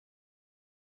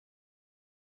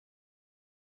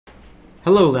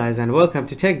Hello guys and welcome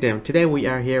to TechDem. Today we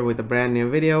are here with a brand new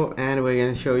video and we're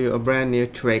going to show you a brand new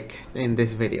trick in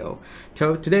this video.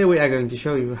 So today we are going to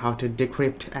show you how to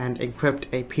decrypt and encrypt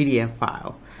a PDF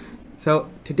file. So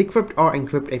to decrypt or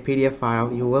encrypt a PDF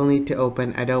file, you will need to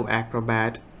open Adobe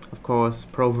Acrobat. Of course,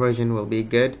 Pro version will be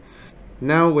good.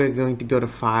 Now we're going to go to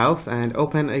Files and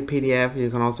open a PDF. You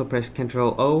can also press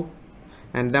Ctrl O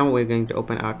and then we're going to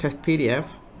open our test PDF.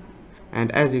 And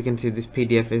as you can see, this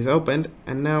PDF is opened,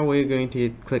 and now we're going to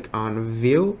click on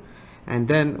View, and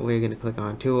then we're going to click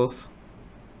on Tools.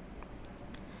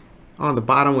 On the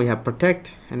bottom we have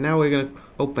Protect, and now we're going to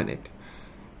open it.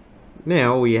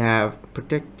 Now we have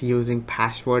Protect using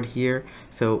password here,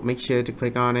 so make sure to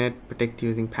click on it, Protect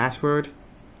using password.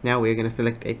 Now we're going to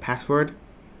select a password.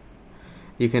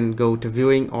 You can go to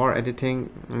viewing or editing,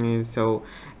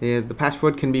 the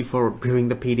password can be for viewing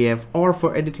the PDF or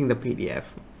for editing the PDF.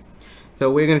 So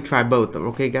we're going to try both,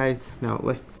 okay guys? Now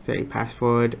let's say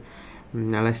password,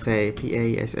 now let's say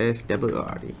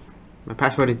PASSWORD. My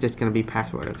password is just going to be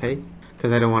password, okay?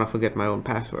 Because I don't want to forget my own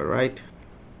password, right?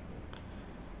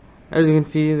 As you can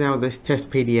see now, this test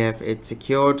PDF, it's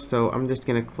secured, so I'm just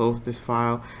going to close this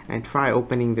file and try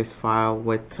opening this file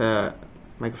with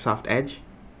Microsoft Edge.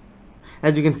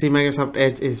 As you can see, Microsoft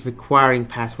Edge is requiring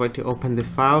password to open this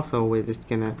file, so we're just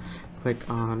going to click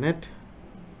on it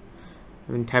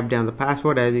and type down the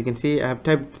password. As you can see, I've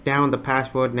typed down the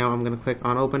password. Now I'm going to click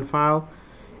on open file,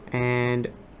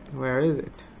 and where is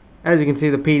it? As you can see,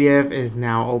 the PDF is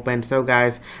now open. So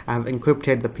guys, I've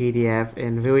encrypted the PDF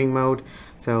in viewing mode.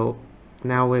 So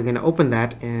now we're going to open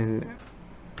that in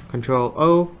Ctrl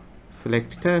O,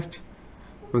 select test,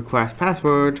 request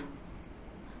password,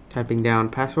 typing down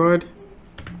password.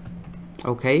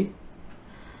 Okay.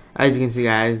 As you can see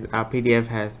guys, our PDF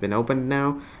has been opened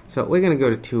now. So we're going to go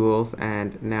to Tools,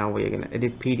 and now we're going to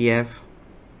edit PDF.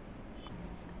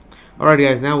 Alright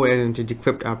guys, now we're going to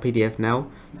decrypt our PDF now.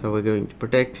 So we're going to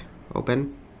Protect,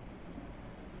 Open.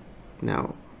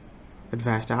 Now,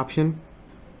 Advanced Option,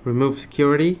 Remove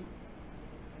Security.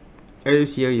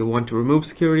 As here, you want to remove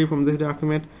security from this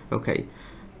document. Okay.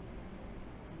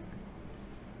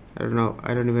 I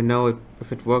don't even know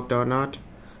if it worked or not.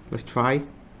 Let's try.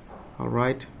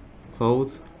 Alright,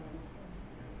 close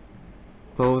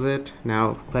it.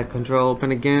 Now click Ctrl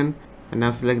Open again, and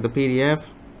now select the PDF.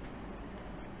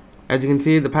 As you can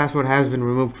see, the password has been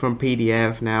removed from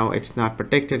PDF. Now it's not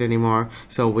protected anymore,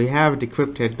 so we have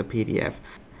decrypted the PDF.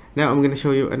 Now I'm going to show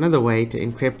you another way to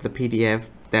encrypt the PDF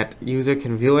that user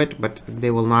can view it, but they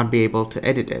will not be able to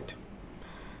edit it.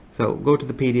 So go to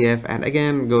the PDF and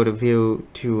again go to View,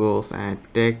 Tools, and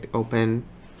Protect, Open.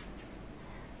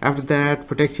 After that,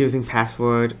 Protect using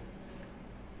password.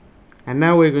 And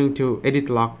now we're going to edit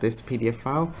lock this PDF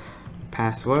file.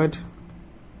 Password.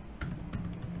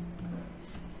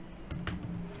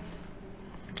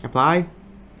 Apply.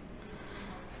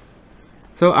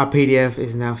 So our PDF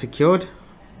is now secured.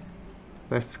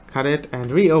 Let's cut it and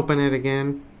reopen it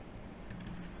again.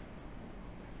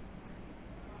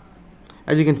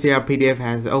 As you can see, our PDF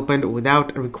has opened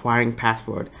without requiring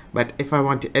password. But if I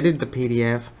want to edit the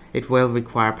PDF, it will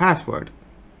require password.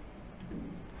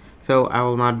 So I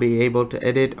will not be able to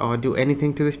edit or do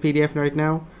anything to this PDF right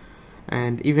now.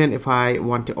 And even if I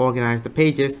want to organize the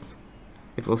pages,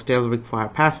 it will still require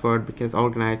password because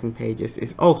organizing pages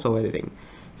is also editing.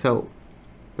 So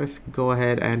let's go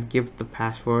ahead and give the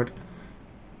password.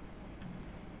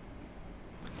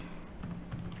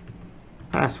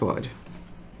 Password.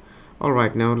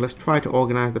 Alright, now let's try to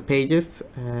organize the pages.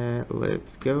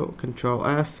 Let's go Control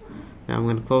S. Now I'm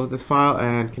going to close this file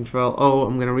and Control O.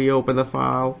 I'm going to reopen the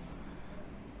file.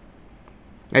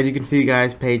 As you can see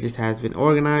guys, pages has been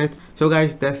organized. So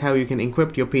guys, that's how you can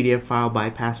encrypt your PDF file by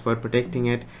password protecting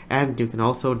it, and you can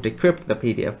also decrypt the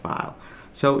PDF file.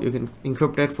 So you can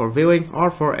encrypt it for viewing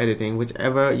or for editing,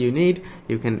 whichever you need,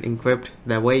 you can encrypt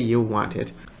the way you want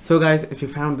it. So guys, if you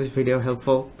found this video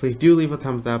helpful, please do leave a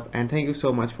thumbs up, and thank you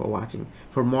so much for watching.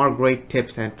 For more great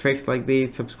tips and tricks like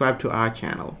these, subscribe to our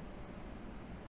channel.